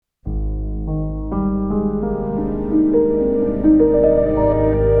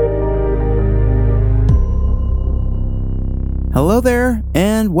Hello there,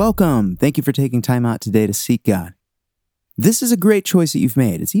 and welcome. Thank you for taking time out today to seek God. This is a great choice that you've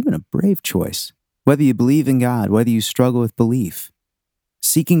made. It's even a brave choice. Whether you believe in God, whether you struggle with belief,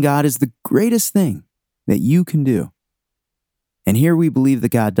 seeking God is the greatest thing that you can do. And here we believe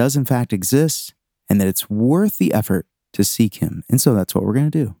that God does in fact exist and that it's worth the effort to seek Him. And so that's what we're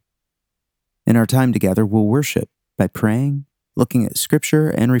going to do. In our time together, we'll worship by praying, looking at Scripture,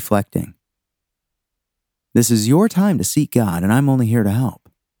 and reflecting. This is your time to seek God, and I'm only here to help.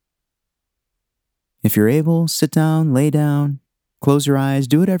 If you're able, sit down, lay down, close your eyes,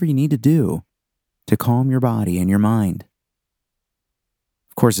 do whatever you need to do to calm your body and your mind.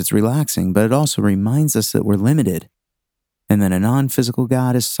 Of course, it's relaxing, but it also reminds us that we're limited and that a non-physical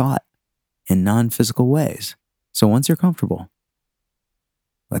God is sought in non-physical ways. So once you're comfortable,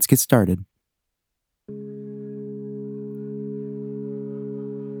 let's get started.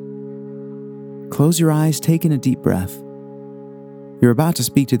 Close your eyes, take in a deep breath. You're about to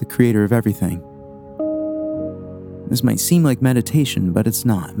speak to the Creator of everything. This might seem like meditation, but it's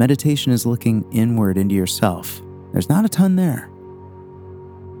not. Meditation is looking inward into yourself. There's not a ton there.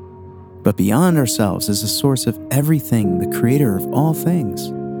 But beyond ourselves is the source of everything, the Creator of all things.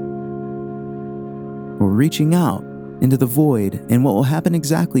 We're reaching out into the void, and what will happen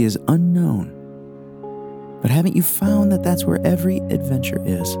exactly is unknown. But haven't you found that that's where every adventure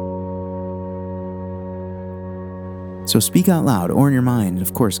is? So speak out loud or in your mind. And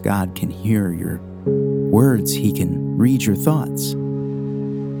of course, God can hear your words. He can read your thoughts.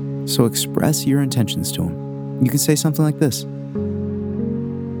 So express your intentions to Him. You can say something like this.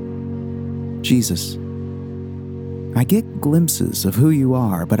 Jesus, I get glimpses of who you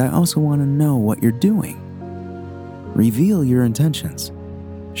are, but I also want to know what you're doing. Reveal your intentions.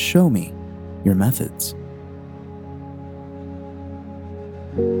 Show me your methods.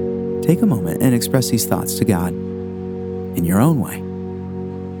 Take a moment and express these thoughts to God in your own way.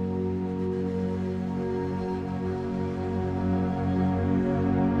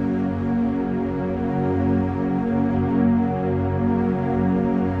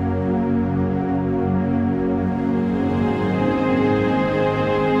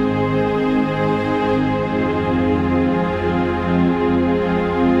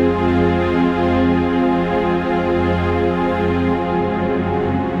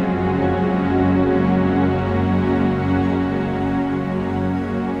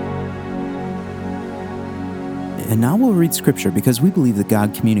 And now we'll read Scripture because we believe that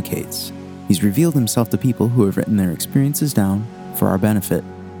God communicates. He's revealed Himself to people who have written their experiences down for our benefit.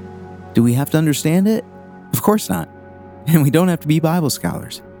 Do we have to understand it? Of course not. And we don't have to be Bible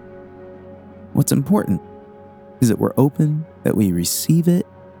scholars. What's important is that we're open, that we receive it,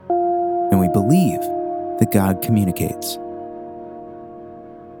 and we believe that God communicates.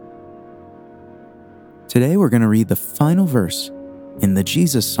 Today we're going to read the final verse in the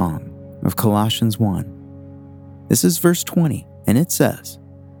Jesus song of Colossians 1. This is verse 20, and it says,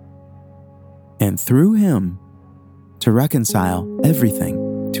 "And through Him to reconcile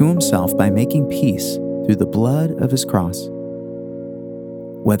everything to Himself by making peace through the blood of His cross,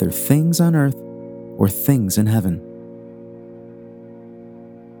 whether things on earth or things in heaven."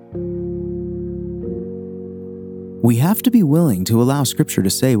 We have to be willing to allow Scripture to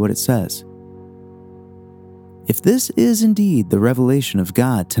say what it says. If this is indeed the revelation of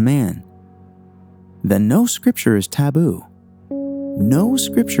God to man, then no Scripture is taboo. No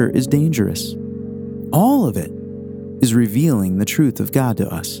Scripture is dangerous. All of it is revealing the truth of God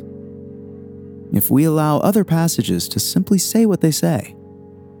to us. If we allow other passages to simply say what they say,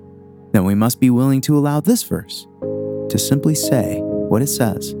 then we must be willing to allow this verse to simply say what it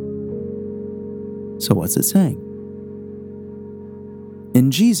says. So what's it saying?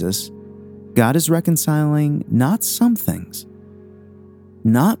 In Jesus, God is reconciling not some things,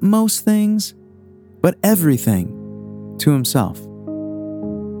 not most things, but everything to Himself.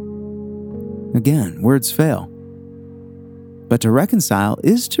 Again, words fail. But to reconcile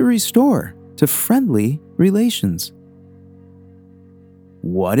is to restore to friendly relations.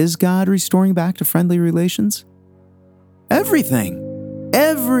 What is God restoring back to friendly relations? Everything,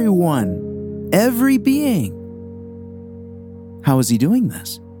 everyone, every being. How is He doing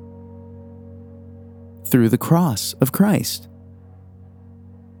this? Through the cross of Christ.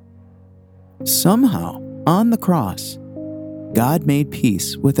 Somehow, on the cross, God made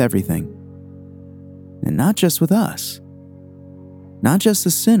peace with everything. And not just with us. Not just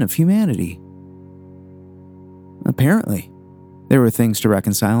the sin of humanity. Apparently, there were things to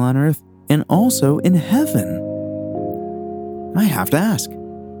reconcile on earth and also in heaven. I have to ask,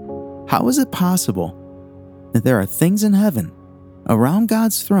 how is it possible that there are things in heaven around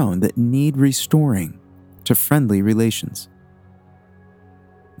God's throne that need restoring to friendly relations?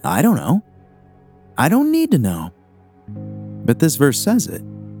 I don't know. I don't need to know. But this verse says it.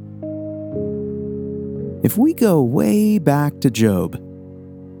 If we go way back to Job,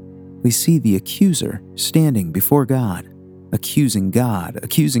 we see the accuser standing before God, accusing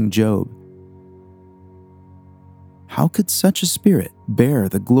Job. How could such a spirit bear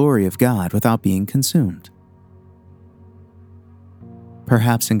the glory of God without being consumed?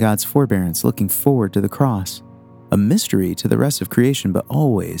 Perhaps in God's forbearance, looking forward to the cross, a mystery to the rest of creation, but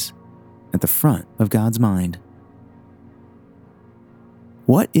always at the front of God's mind.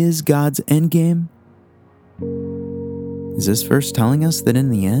 What is God's endgame? Is this verse telling us that in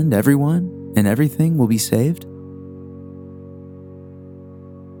the end, everyone and everything will be saved?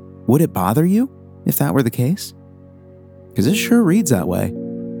 Would it bother you if that were the case? Because it sure reads that way.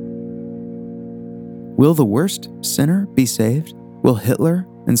 Will the worst sinner be saved? Will Hitler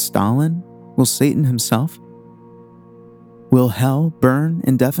and Stalin? Will Satan himself? Will hell burn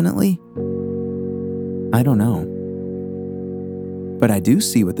indefinitely? I don't know. But I do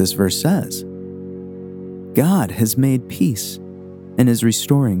see what this verse says. God has made peace and is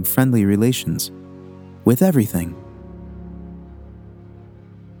restoring friendly relations with everything.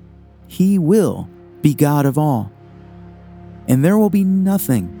 He will be God of all, and there will be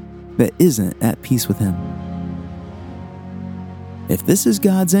nothing that isn't at peace with him. If this is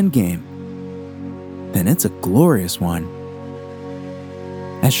God's endgame, then it's a glorious one.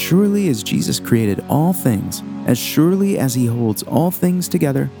 As surely as Jesus created all things, as surely as he holds all things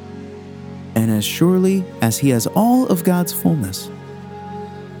together, and as surely as he has all of God's fullness,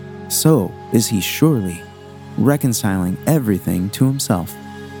 so is he surely reconciling everything to himself.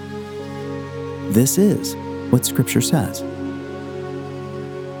 This is what Scripture says.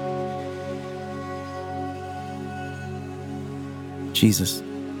 Jesus,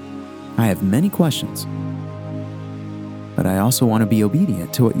 I have many questions, but I also want to be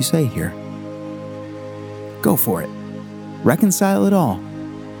obedient to what you say here. Go for it. Reconcile it all.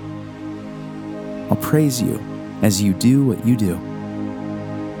 I'll praise you as you do what you do.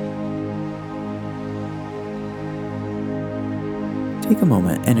 Take a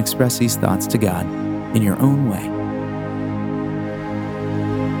moment and express these thoughts to God in your own way.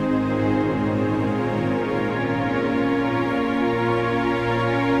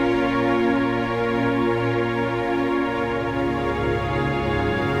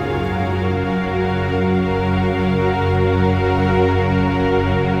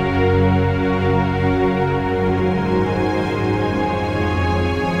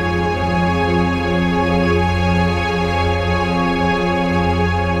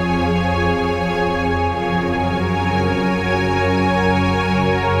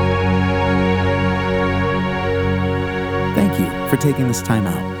 Thank you for taking this time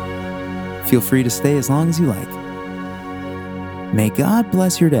out. Feel free to stay as long as you like. May God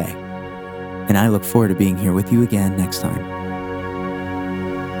bless your day, and I look forward to being here with you again next time.